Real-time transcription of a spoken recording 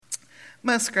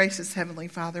Most gracious Heavenly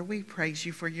Father, we praise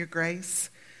you for your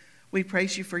grace. We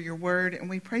praise you for your word, and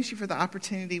we praise you for the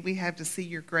opportunity we have to see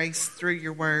your grace through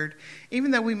your word.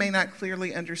 Even though we may not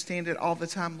clearly understand it all the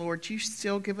time, Lord, you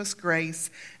still give us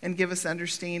grace and give us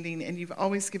understanding, and you've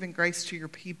always given grace to your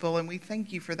people, and we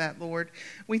thank you for that, Lord.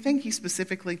 We thank you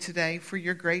specifically today for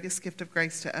your greatest gift of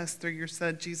grace to us through your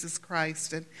Son, Jesus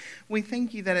Christ. And we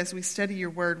thank you that as we study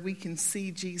your word, we can see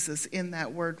Jesus in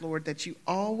that word, Lord, that you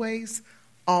always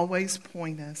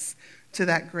point us to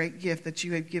that great gift that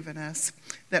you have given us,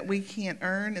 that we can't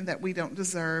earn and that we don't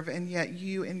deserve, and yet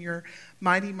you in your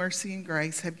mighty mercy and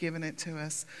grace have given it to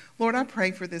us. Lord, I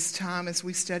pray for this time as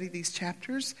we study these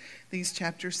chapters. These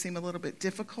chapters seem a little bit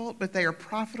difficult, but they are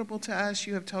profitable to us.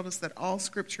 You have told us that all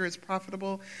scripture is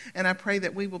profitable, and I pray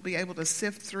that we will be able to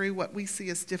sift through what we see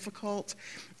as difficult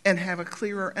and have a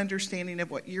clearer understanding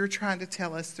of what you're trying to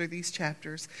tell us through these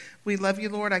chapters. We love you,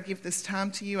 Lord. I give this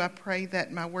time to you. I pray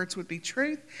that my words would be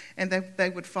truth and that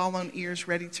they would fall on ears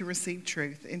ready to receive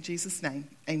truth. In Jesus' name,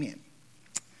 amen.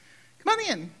 Come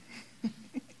on in.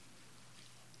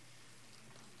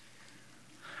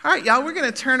 All right, y'all, we're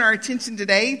going to turn our attention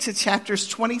today to chapters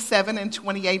 27 and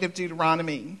 28 of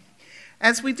Deuteronomy.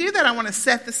 As we do that, I want to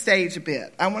set the stage a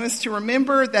bit. I want us to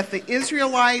remember that the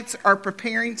Israelites are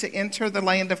preparing to enter the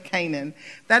land of Canaan.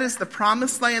 That is the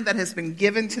promised land that has been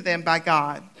given to them by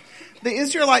God. The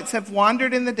Israelites have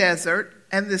wandered in the desert,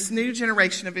 and this new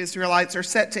generation of Israelites are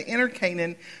set to enter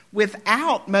Canaan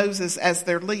without Moses as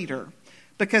their leader,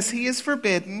 because he has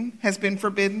been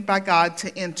forbidden by God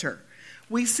to enter.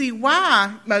 We see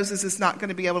why Moses is not going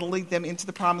to be able to lead them into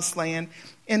the promised land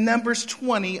in Numbers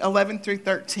 20, 11 through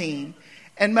 13.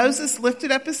 And Moses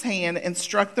lifted up his hand and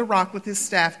struck the rock with his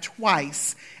staff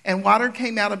twice, and water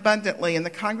came out abundantly, and the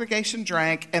congregation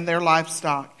drank, and their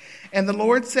livestock. And the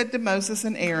Lord said to Moses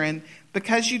and Aaron,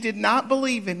 "Because you did not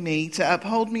believe in me to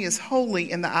uphold me as holy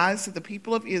in the eyes of the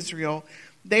people of Israel,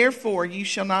 therefore you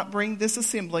shall not bring this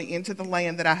assembly into the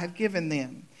land that I have given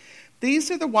them.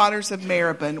 These are the waters of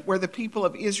Meribah, where the people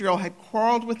of Israel had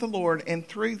quarreled with the Lord, and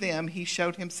through them he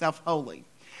showed himself holy."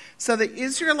 So the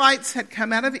Israelites had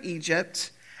come out of Egypt,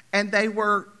 and they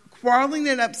were quarreling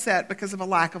and upset because of a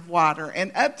lack of water.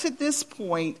 And up to this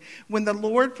point, when the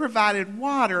Lord provided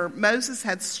water, Moses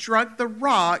had struck the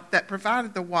rock that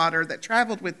provided the water that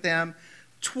traveled with them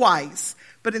twice.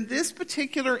 But in this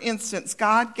particular instance,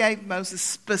 God gave Moses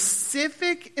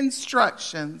specific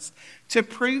instructions to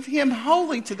prove him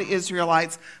holy to the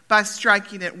Israelites by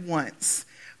striking it once.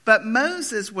 But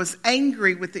Moses was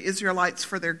angry with the Israelites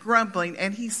for their grumbling,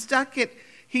 and he struck it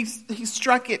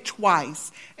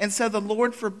twice. And so the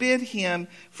Lord forbid him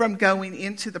from going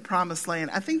into the promised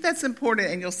land. I think that's important,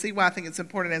 and you'll see why I think it's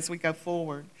important as we go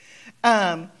forward.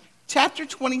 Chapter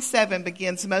 27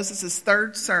 begins Moses'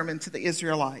 third sermon to the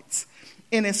Israelites.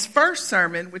 In his first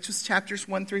sermon, which was chapters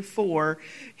 1 through 4,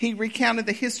 he recounted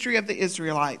the history of the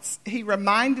Israelites. He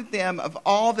reminded them of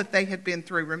all that they had been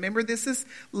through. Remember, this is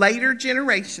later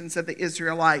generations of the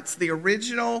Israelites. The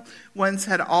original ones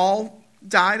had all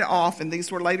died off, and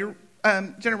these were later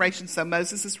generations, so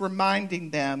Moses is reminding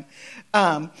them.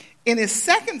 In his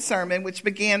second sermon, which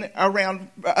began around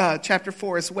chapter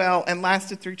 4 as well and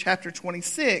lasted through chapter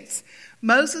 26,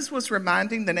 Moses was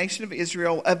reminding the nation of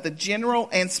Israel of the general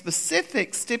and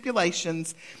specific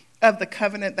stipulations of the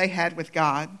covenant they had with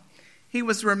God. He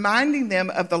was reminding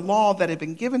them of the law that had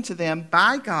been given to them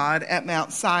by God at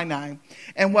Mount Sinai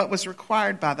and what was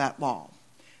required by that law.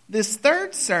 This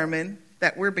third sermon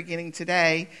that we're beginning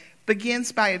today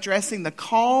begins by addressing the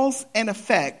cause and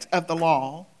effect of the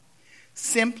law.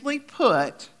 Simply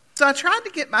put, so I tried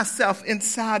to get myself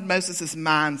inside Moses'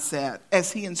 mindset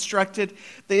as he instructed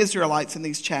the Israelites in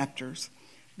these chapters.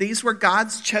 These were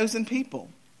God's chosen people.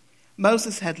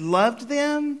 Moses had loved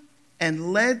them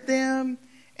and led them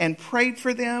and prayed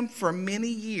for them for many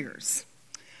years.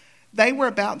 They were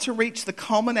about to reach the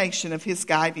culmination of his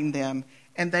guiding them,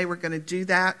 and they were going to do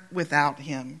that without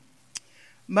him.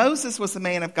 Moses was a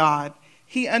man of God.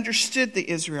 He understood the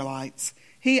Israelites.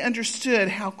 He understood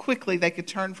how quickly they could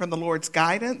turn from the Lord's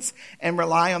guidance and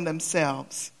rely on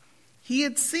themselves. He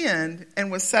had sinned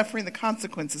and was suffering the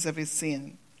consequences of his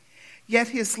sin. Yet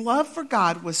his love for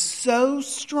God was so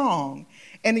strong,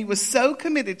 and he was so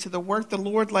committed to the work the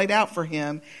Lord laid out for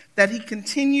him, that he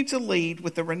continued to lead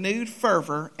with a renewed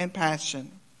fervor and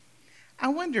passion. I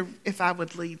wonder if I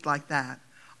would lead like that,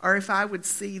 or if I would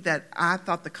see that I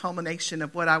thought the culmination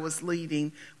of what I was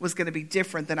leading was going to be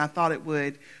different than I thought it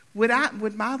would. Would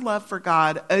my love for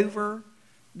God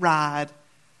override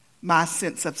my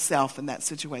sense of self in that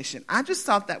situation. I just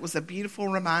thought that was a beautiful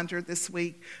reminder this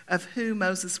week of who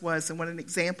Moses was and what an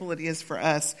example it is for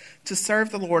us to serve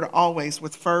the Lord always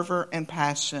with fervor and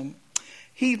passion.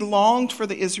 He longed for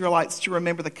the Israelites to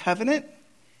remember the covenant,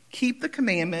 keep the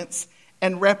commandments,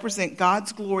 and represent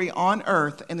God's glory on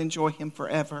earth and enjoy him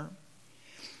forever.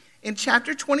 In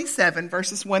chapter 27,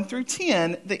 verses 1 through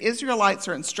 10, the Israelites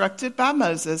are instructed by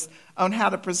Moses on how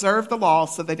to preserve the law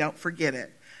so they don't forget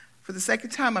it. For the sake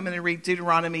of time, I'm going to read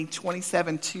Deuteronomy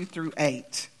 27, 2 through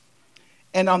 8.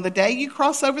 And on the day you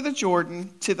cross over the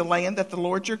Jordan to the land that the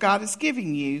Lord your God is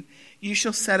giving you, you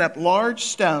shall set up large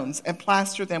stones and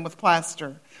plaster them with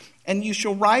plaster. And you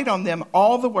shall write on them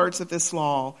all the words of this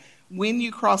law when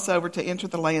you cross over to enter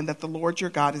the land that the Lord your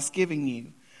God is giving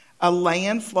you, a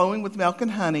land flowing with milk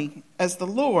and honey, as the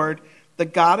Lord, the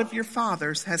God of your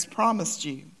fathers, has promised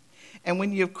you. And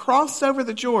when you have crossed over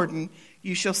the Jordan,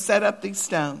 you shall set up these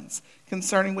stones,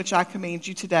 concerning which I command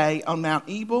you today, on Mount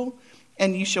Ebal,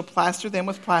 and you shall plaster them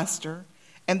with plaster.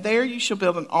 And there you shall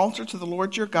build an altar to the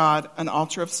Lord your God, an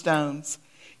altar of stones.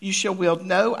 You shall wield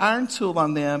no iron tool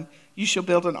on them. You shall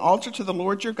build an altar to the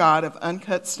Lord your God of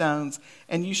uncut stones,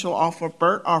 and you shall offer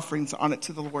burnt offerings on it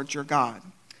to the Lord your God.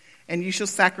 And you shall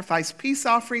sacrifice peace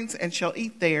offerings, and shall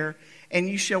eat there, and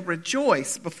you shall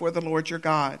rejoice before the Lord your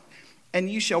God. And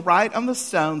you shall write on the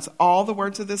stones all the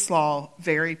words of this law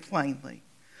very plainly.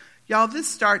 Y'all, this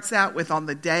starts out with on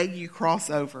the day you cross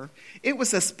over. It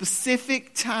was a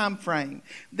specific time frame.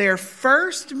 Their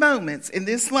first moments in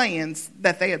this land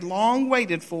that they had long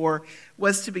waited for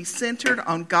was to be centered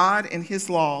on God and his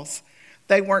laws.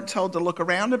 They weren't told to look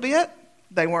around a bit.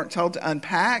 They weren't told to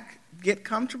unpack, get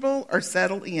comfortable, or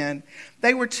settle in.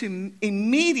 They were to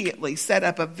immediately set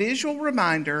up a visual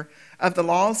reminder of the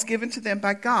laws given to them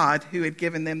by God who had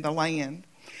given them the land.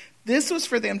 This was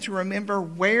for them to remember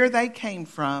where they came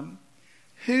from,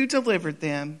 who delivered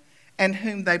them, and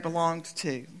whom they belonged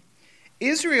to.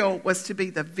 Israel was to be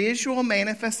the visual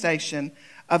manifestation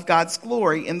of God's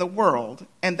glory in the world,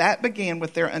 and that began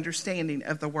with their understanding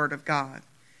of the Word of God.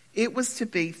 It was to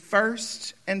be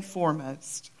first and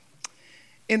foremost.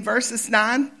 In verses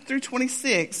 9 through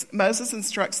 26, Moses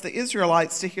instructs the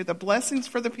Israelites to hear the blessings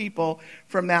for the people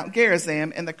from Mount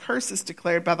Gerizim and the curses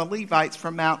declared by the Levites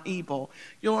from Mount Ebal.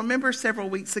 You'll remember several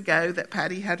weeks ago that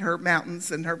Patty had her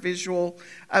mountains and her visual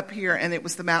up here, and it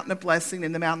was the mountain of blessing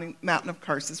and the mountain of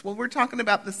curses. Well, we're talking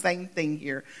about the same thing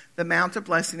here, the mount of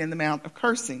blessing and the mount of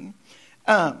cursing,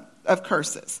 of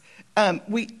curses.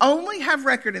 We only have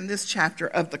record in this chapter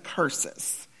of the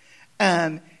curses.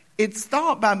 It's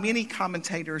thought by many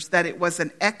commentators that it was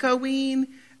an echoing,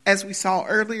 as we saw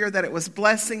earlier, that it was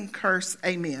blessing, curse,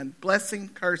 amen. Blessing,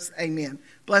 curse, amen.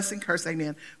 Blessing, curse,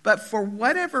 amen. But for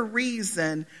whatever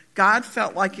reason, God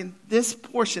felt like in this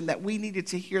portion that we needed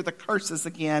to hear the curses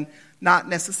again, not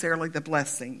necessarily the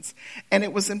blessings. And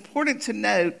it was important to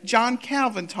note, John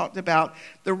Calvin talked about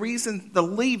the reason the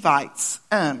Levites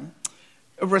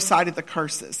recited the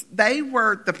curses. They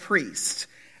were the priests.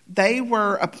 They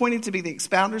were appointed to be the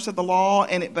expounders of the law,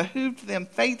 and it behooved them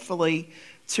faithfully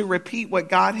to repeat what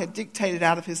God had dictated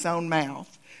out of his own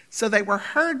mouth. So they were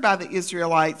heard by the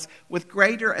Israelites with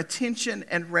greater attention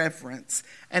and reverence.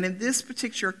 And in this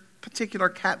particular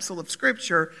capsule of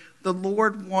Scripture, the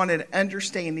Lord wanted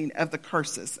understanding of the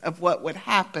curses, of what would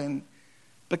happen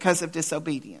because of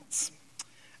disobedience.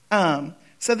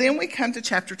 So then we come to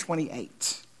chapter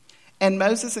 28. And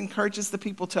Moses encourages the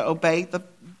people to obey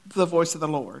the voice of the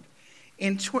Lord.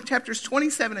 In chapters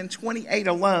 27 and 28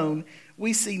 alone,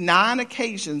 we see 9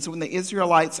 occasions when the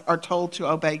Israelites are told to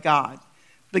obey God,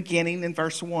 beginning in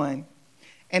verse 1.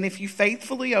 And if you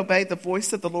faithfully obey the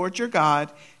voice of the Lord your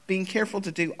God, being careful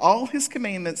to do all his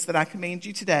commandments that I command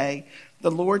you today,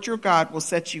 the Lord your God will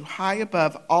set you high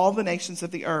above all the nations of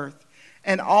the earth.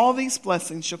 And all these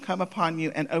blessings shall come upon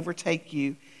you and overtake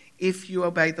you, if you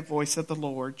obey the voice of the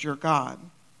Lord your God.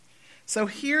 So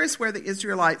here is where the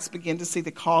Israelites begin to see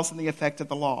the cause and the effect of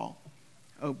the law.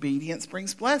 Obedience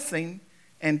brings blessing,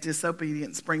 and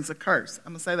disobedience brings a curse.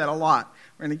 I'm going to say that a lot.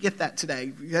 We're going to get that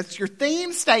today. That's your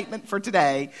theme statement for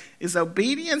today, is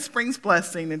obedience brings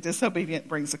blessing, and disobedience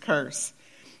brings a curse.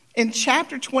 In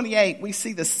chapter 28, we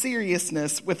see the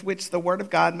seriousness with which the word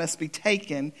of God must be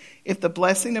taken if the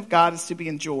blessing of God is to be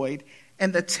enjoyed,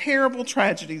 and the terrible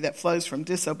tragedy that flows from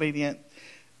disobedience,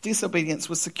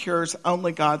 which secures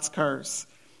only God's curse.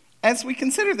 As we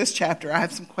consider this chapter, I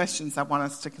have some questions I want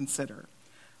us to consider.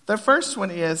 The first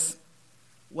one is,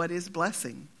 what is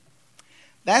blessing?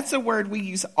 That's a word we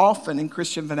use often in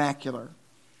Christian vernacular.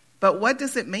 But what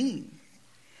does it mean?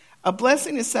 A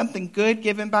blessing is something good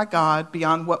given by God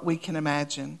beyond what we can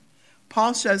imagine.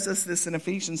 Paul shows us this in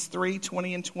Ephesians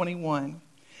 3:20 and 21.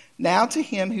 Now to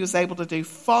him who is able to do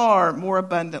far more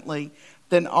abundantly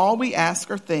than all we ask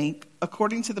or think,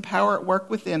 according to the power at work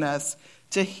within us,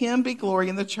 to him be glory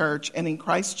in the church and in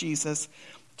Christ Jesus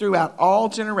throughout all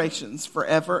generations,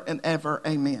 forever and ever.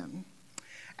 Amen.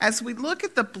 As we look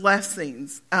at the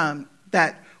blessings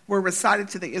that were recited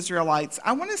to the Israelites,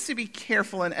 I want us to be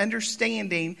careful in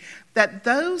understanding that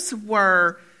those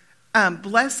were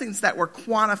blessings that were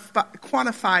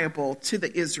quantifiable to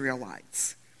the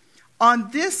Israelites. On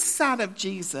this side of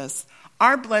Jesus,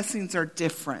 our blessings are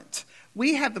different.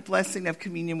 We have the blessing of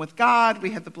communion with God.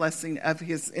 We have the blessing of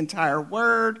his entire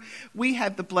word. We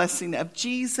have the blessing of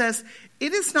Jesus.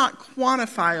 It is not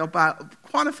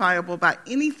quantifiable by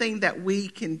anything that we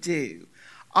can do.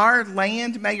 Our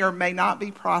land may or may not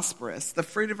be prosperous. The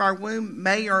fruit of our womb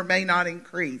may or may not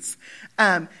increase.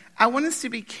 I want us to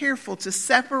be careful to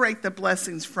separate the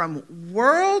blessings from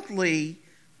worldly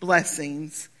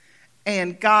blessings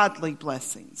and godly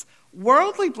blessings.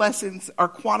 Worldly blessings are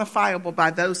quantifiable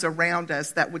by those around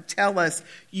us that would tell us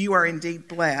you are indeed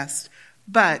blessed.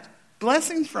 But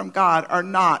blessings from God are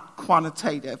not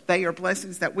quantitative. They are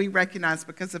blessings that we recognize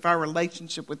because of our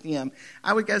relationship with him.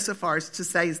 I would go so far as to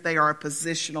say they are a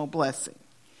positional blessing.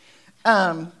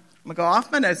 I'm going to go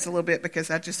off my notes a little bit because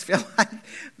I just feel like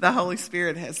the Holy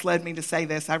Spirit has led me to say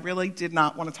this. I really did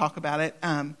not want to talk about it.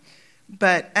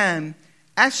 But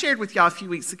I shared with y'all a few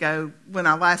weeks ago when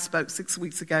I last spoke 6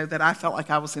 weeks ago that I felt like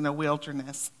I was in a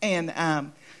wilderness and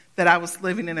that I was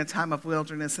living in a time of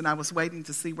wilderness and I was waiting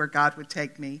to see where God would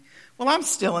take me. Well, I'm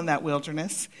still in that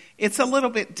wilderness. It's a little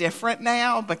bit different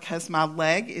now because my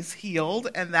leg is healed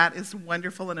and that is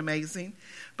wonderful and amazing.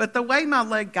 But the way my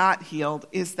leg got healed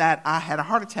is that I had a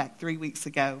heart attack 3 weeks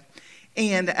ago.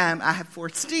 And I have 4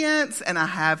 stents and I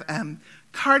have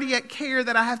cardiac care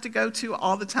that I have to go to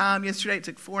all the time. Yesterday it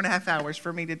took 4.5 hours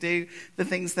for me to do the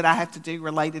things that I have to do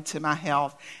related to my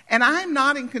health. And I'm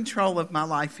not in control of my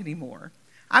life anymore.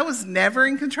 I was never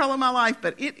in control of my life,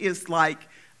 but it is like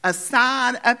a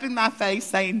sign up in my face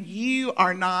saying you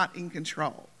are not in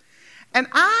control. And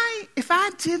if I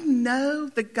didn't know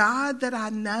the God that I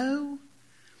know,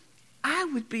 I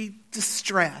would be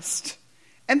distressed.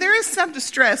 And there is some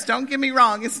distress, don't get me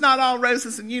wrong. It's not all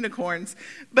roses and unicorns.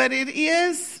 But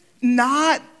it's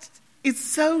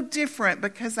so different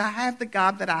because I have the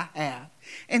God that I have.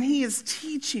 And he is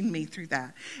teaching me through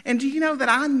that. And do you know that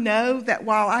I know that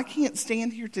while I can't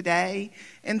stand here today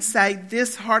and say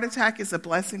this heart attack is a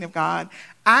blessing of God,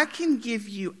 I can give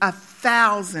you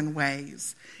 1,000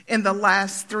 ways in the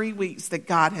last 3 weeks that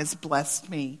God has blessed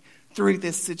me through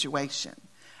this situation.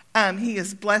 He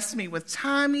has blessed me with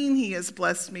timing. He has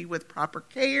blessed me with proper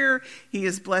care. He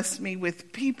has blessed me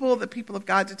with the people of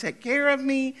God to take care of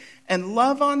me and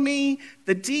love on me.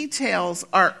 The details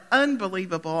are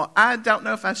unbelievable. I don't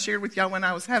know if I shared with y'all when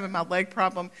I was having my leg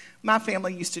problem. My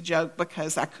family used to joke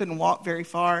because I couldn't walk very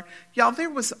far. Y'all, there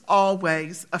was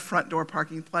always a front door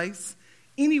parking place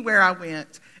anywhere I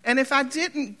went. And if I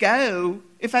didn't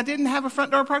have a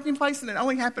front door parking place, and it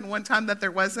only happened one time that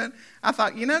there wasn't, I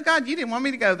thought, God, you didn't want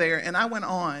me to go there. And I went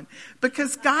on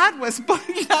because God was,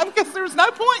 because there was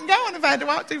no point in going if I had to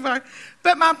walk too far.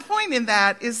 But my point in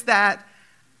that is that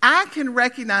I can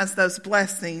recognize those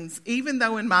blessings, even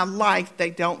though in my life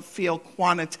they don't feel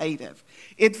quantitative.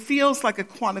 It feels like a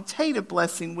quantitative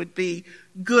blessing would be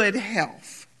good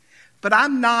health. But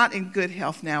I'm not in good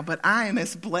health now, but I am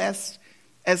as blessed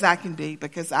as I can be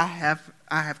because I have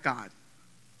God.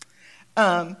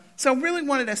 So I really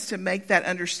wanted us to make that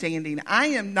understanding. I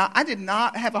did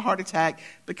not have a heart attack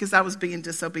because I was being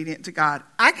disobedient to God.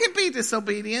 I can be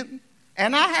disobedient,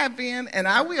 and I have been, and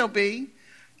I will be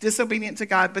disobedient to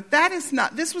God. But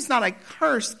this was not a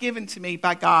curse given to me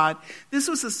by God. This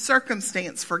was a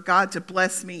circumstance for God to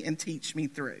bless me and teach me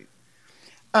through.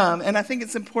 And I think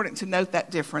it's important to note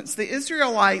that difference. The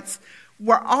Israelites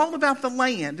were all about the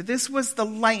land. This was the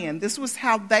land. This was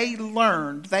how they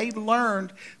learned. They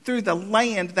learned through the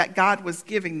land that God was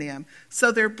giving them.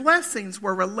 So their blessings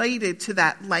were related to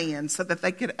that land so that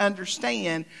they could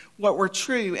understand what were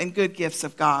true and good gifts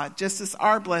of God, just as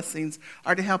our blessings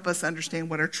are to help us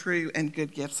understand what are true and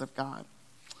good gifts of God.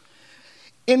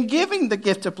 In giving the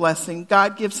gift of blessing,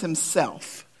 God gives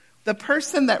himself. The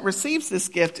person that receives this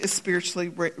gift is spiritually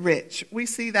rich. We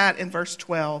see that in verse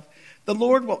 12. The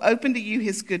Lord will open to you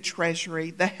his good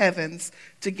treasury, the heavens,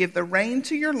 to give the rain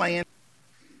to your land.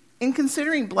 In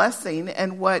considering blessing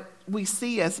and what we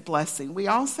see as blessing, we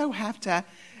also have to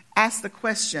ask the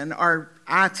question, or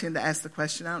I tend to ask the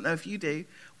question, I don't know if you do,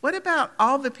 what about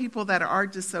all the people that are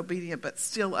disobedient but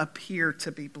still appear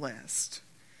to be blessed?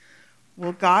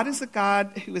 Well, God is a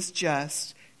God who is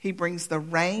just. He brings the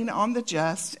rain on the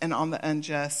just and on the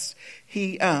unjust.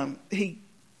 That's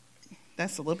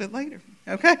a little bit later,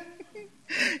 okay?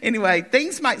 Anyway,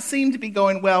 things might seem to be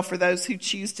going well for those who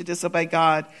choose to disobey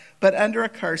God, but under a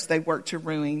curse they work to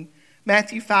ruin.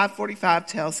 Matthew 5:45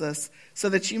 tells us, so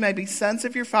that you may be sons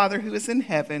of your Father who is in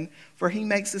heaven, for he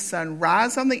makes the sun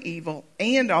rise on the evil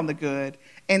and on the good,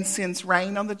 and sends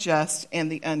rain on the just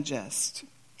and the unjust.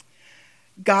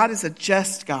 God is a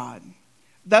just God.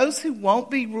 Those who won't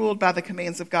be ruled by the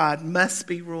commands of God must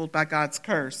be ruled by God's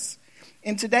curse.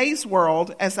 In today's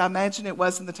world, as I imagine it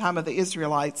was in the time of the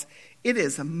Israelites, it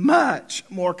is much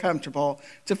more comfortable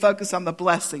to focus on the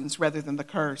blessings rather than the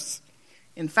curse.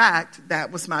 In fact,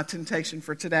 that was my temptation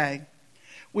for today.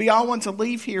 We all want to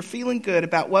leave here feeling good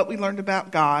about what we learned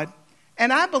about God,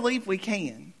 and I believe we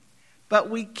can, but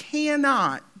we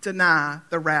cannot deny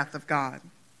the wrath of God.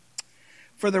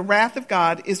 For the wrath of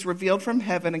God is revealed from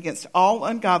heaven against all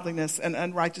ungodliness and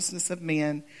unrighteousness of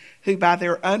men who by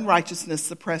their unrighteousness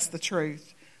suppress the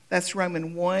truth. That's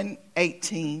Romans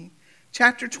 1:18.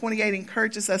 Chapter 28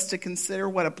 encourages us to consider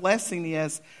what a blessing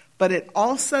is, but it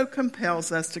also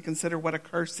compels us to consider what a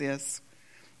curse is.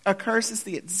 A curse is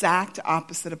the exact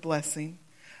opposite of blessing.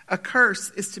 A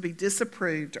curse is to be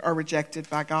disapproved or rejected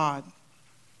by God.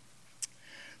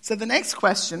 So the next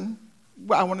question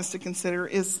I want us to consider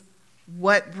is,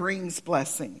 what brings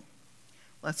blessing?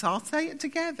 Let's all say it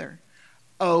together.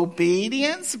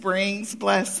 Obedience brings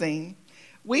blessing.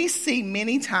 We see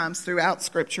many times throughout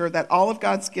Scripture that all of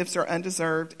God's gifts are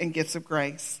undeserved and gifts of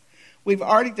grace. We've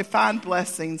already defined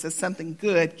blessings as something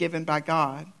good given by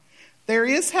God. There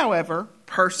is, however,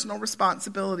 personal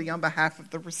responsibility on behalf of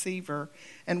the receiver,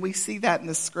 and we see that in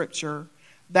the Scripture.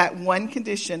 That one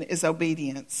condition is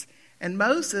obedience. And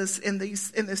Moses, in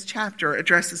this chapter,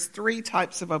 addresses three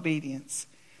types of obedience.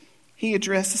 He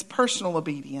addresses personal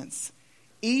obedience.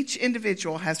 Each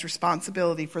individual has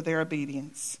responsibility for their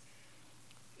obedience.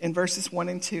 In verses 1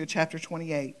 and 2 of chapter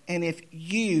 28, and if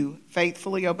you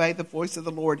faithfully obey the voice of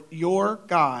the Lord your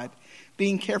God,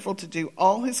 being careful to do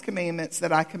all his commandments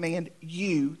that I command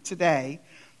you today,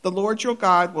 the Lord your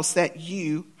God will set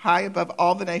you high above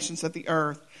all the nations of the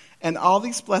earth, and all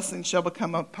these blessings shall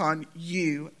become upon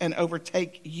you and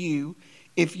overtake you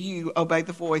if you obey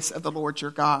the voice of the Lord your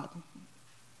God.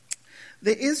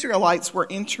 The Israelites were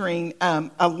entering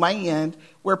a land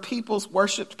where peoples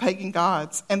worshipped pagan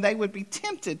gods, and they would be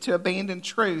tempted to abandon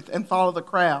truth and follow the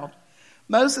crowd.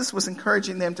 Moses was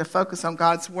encouraging them to focus on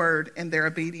God's word and their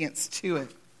obedience to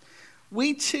it.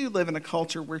 We too live in a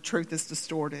culture where truth is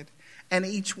distorted, and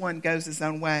each one goes his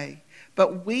own way.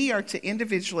 But we are to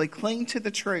individually cling to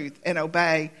the truth and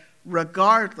obey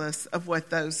regardless of what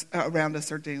those around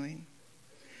us are doing.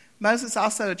 Moses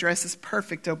also addresses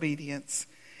perfect obedience.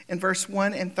 In verse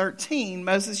 1 and 13,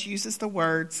 Moses uses the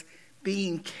words,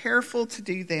 being careful to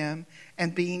do them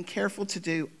and being careful to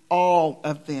do all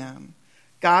of them.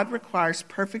 God requires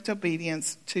perfect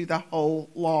obedience to the whole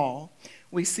law.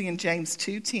 We see in James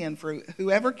 2:10, for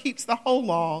whoever keeps the whole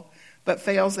law but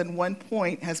fails in one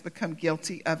point has become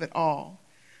guilty of it all.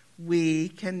 We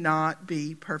cannot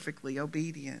be perfectly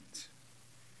obedient.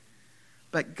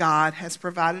 But God has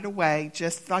provided a way,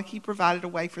 just like he provided a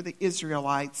way for the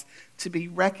Israelites, to be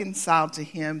reconciled to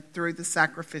him through the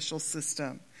sacrificial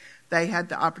system. They had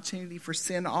the opportunity for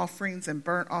sin offerings and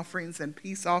burnt offerings and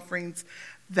peace offerings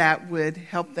that would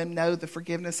help them know the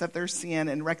forgiveness of their sin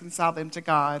and reconcile them to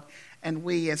God. And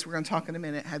we, as we're going to talk in a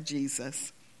minute, have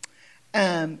Jesus.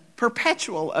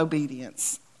 Perpetual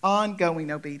obedience,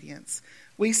 ongoing obedience.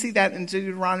 We see that in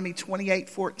Deuteronomy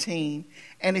 28:14.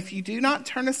 And if you do not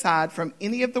turn aside from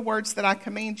any of the words that I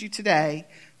command you today,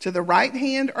 to the right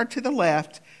hand or to the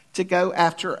left, to go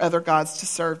after other gods to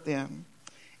serve them.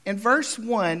 In verse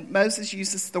 1, Moses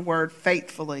uses the word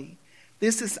faithfully.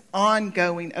 This is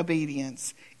ongoing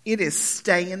obedience. It is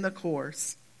staying the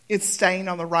course. It's staying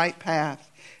on the right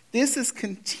path. This is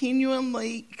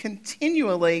continually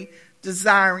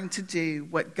desiring to do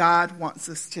what God wants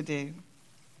us to do.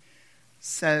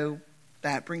 So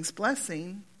that brings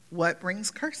blessing. What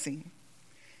brings cursing?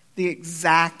 The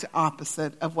exact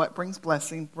opposite of what brings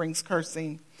blessing brings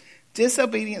cursing.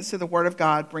 Disobedience to the word of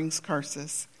God brings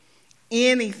curses.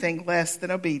 Anything less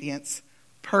than obedience,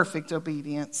 perfect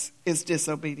obedience, is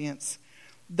disobedience.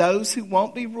 Those who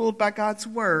won't be ruled by God's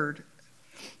word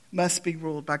must be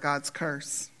ruled by God's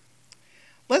curse.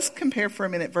 Let's compare for a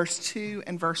minute verse 2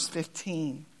 and verse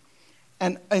 15.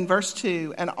 And in verse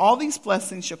 2, and all these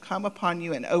blessings shall come upon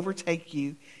you and overtake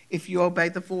you if you obey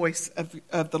the voice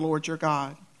of the Lord your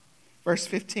God. Verse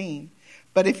 15,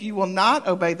 but if you will not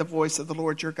obey the voice of the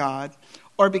Lord your God,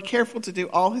 or be careful to do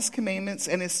all his commandments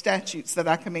and his statutes that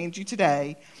I command you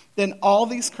today, then all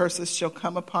these curses shall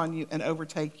come upon you and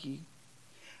overtake you.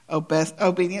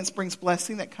 Obedience brings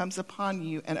blessing that comes upon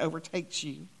you and overtakes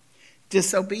you.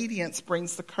 Disobedience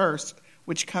brings the curse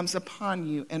which comes upon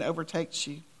you and overtakes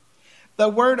you. The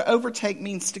word overtake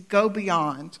means to go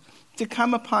beyond, to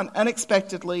come upon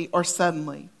unexpectedly or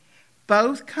suddenly.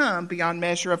 Both come beyond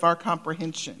measure of our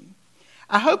comprehension.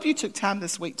 I hope you took time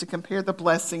this week to compare the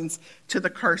blessings to the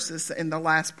curses in the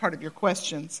last part of your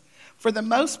questions. For the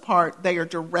most part, they are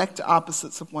direct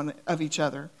opposites of each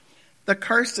other. The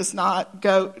curse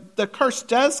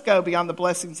does go beyond the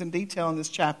blessings in detail in this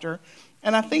chapter,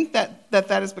 and I think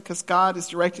that is because God is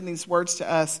directing these words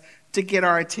to us to get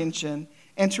our attention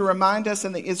and to remind us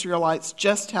and the Israelites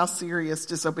just how serious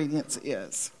disobedience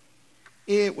is.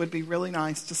 It would be really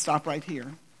nice to stop right here.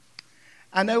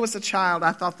 I know as a child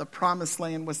I thought the Promised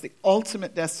Land was the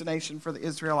ultimate destination for the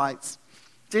Israelites.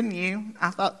 Didn't you? I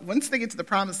thought once they get to the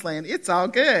Promised Land, it's all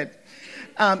good.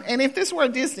 And if this were a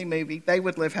Disney movie, they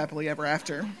would live happily ever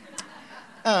after.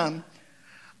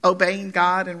 Obeying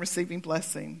God and receiving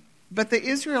blessing. But the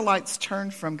Israelites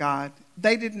turned from God.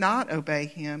 They did not obey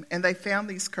him, and they found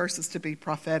these curses to be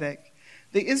prophetic.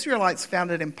 The Israelites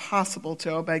found it impossible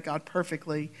to obey God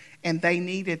perfectly, and they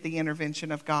needed the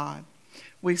intervention of God.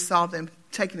 We saw them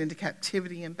taken into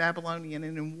captivity in Babylonian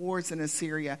and in wars in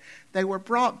Assyria. They were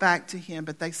brought back to him,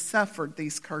 but they suffered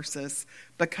these curses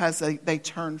because they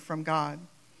turned from God.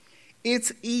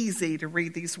 It's easy to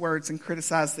read these words and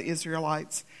criticize the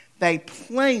Israelites. They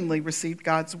plainly received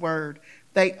God's word.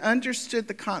 They understood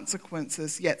the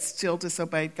consequences, yet still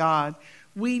disobeyed God.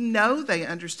 We know they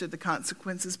understood the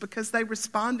consequences because they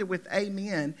responded with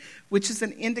amen, which is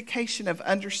an indication of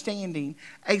understanding.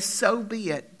 A so be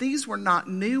it. These were not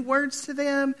new words to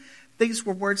them. These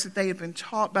were words that they had been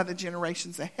taught by the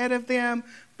generations ahead of them,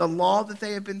 the law that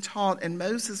they had been taught, and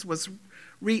Moses was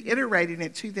reiterating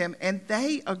it to them, and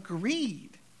they agreed,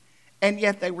 and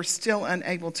yet they were still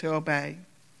unable to obey.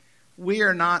 We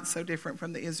are not so different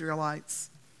from the Israelites.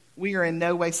 We are in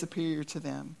no way superior to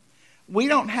them. We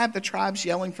don't have the tribes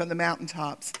yelling from the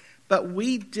mountaintops, but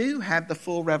we do have the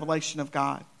full revelation of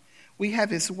God. We have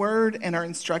his word and are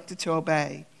instructed to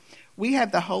obey. We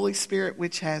have the Holy Spirit,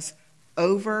 which has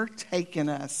overtaken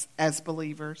us as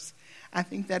believers. I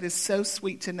think that is so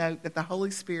sweet to note that the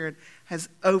Holy Spirit has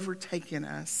overtaken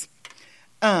us.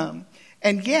 And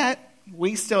yet,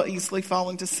 we still easily fall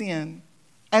into sin.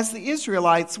 As the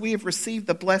Israelites, we have received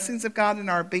the blessings of God in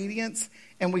our obedience,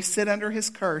 and we sit under his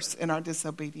curse in our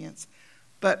disobedience.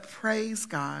 But praise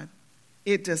God,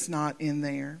 it does not end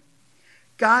there.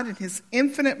 God, in his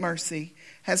infinite mercy,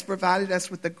 has provided us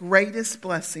with the greatest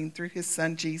blessing through his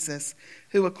Son Jesus,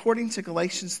 who, according to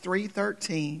Galatians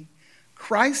 3:13,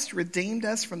 Christ redeemed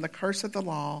us from the curse of the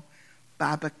law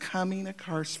by becoming a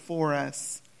curse for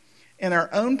us. In our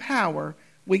own power,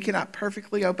 we cannot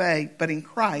perfectly obey, but in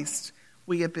Christ,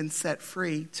 we have been set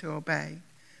free to obey.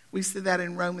 We see that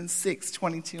in Romans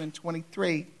 6:22 and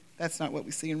 23. That's not what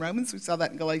we see in Romans. We saw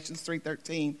that in Galatians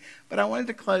 3:13. But I wanted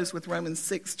to close with Romans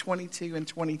 6:22 and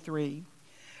 23.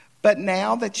 But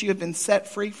now that you have been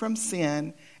set free from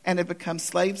sin and have become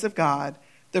slaves of God,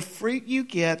 the fruit you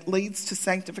get leads to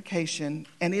sanctification,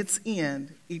 and its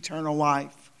end, eternal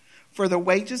life. For the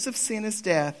wages of sin is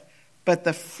death, but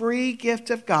the free gift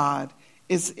of God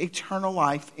is eternal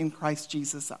life in Christ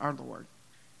Jesus our Lord.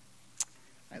 All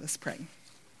right, let's pray.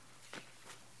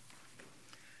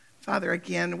 Father,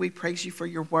 again, we praise you for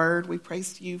your word. We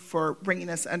praise you for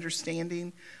bringing us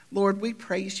understanding. Lord, we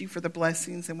praise you for the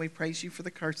blessings and we praise you for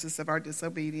the curses of our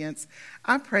disobedience.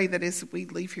 I pray that as we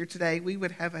leave here today, we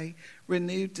would have a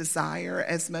renewed desire,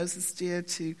 as Moses did,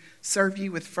 to serve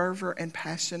you with fervor and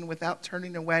passion without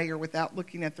turning away or without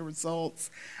looking at the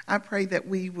results. I pray that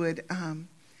we would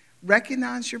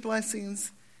recognize your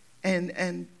blessings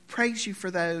and praise you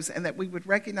for those, and that we would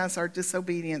recognize our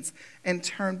disobedience and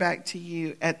turn back to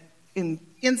you in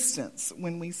instance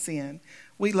when we sin.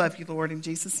 We love you, Lord, in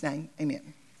Jesus' name.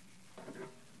 Amen.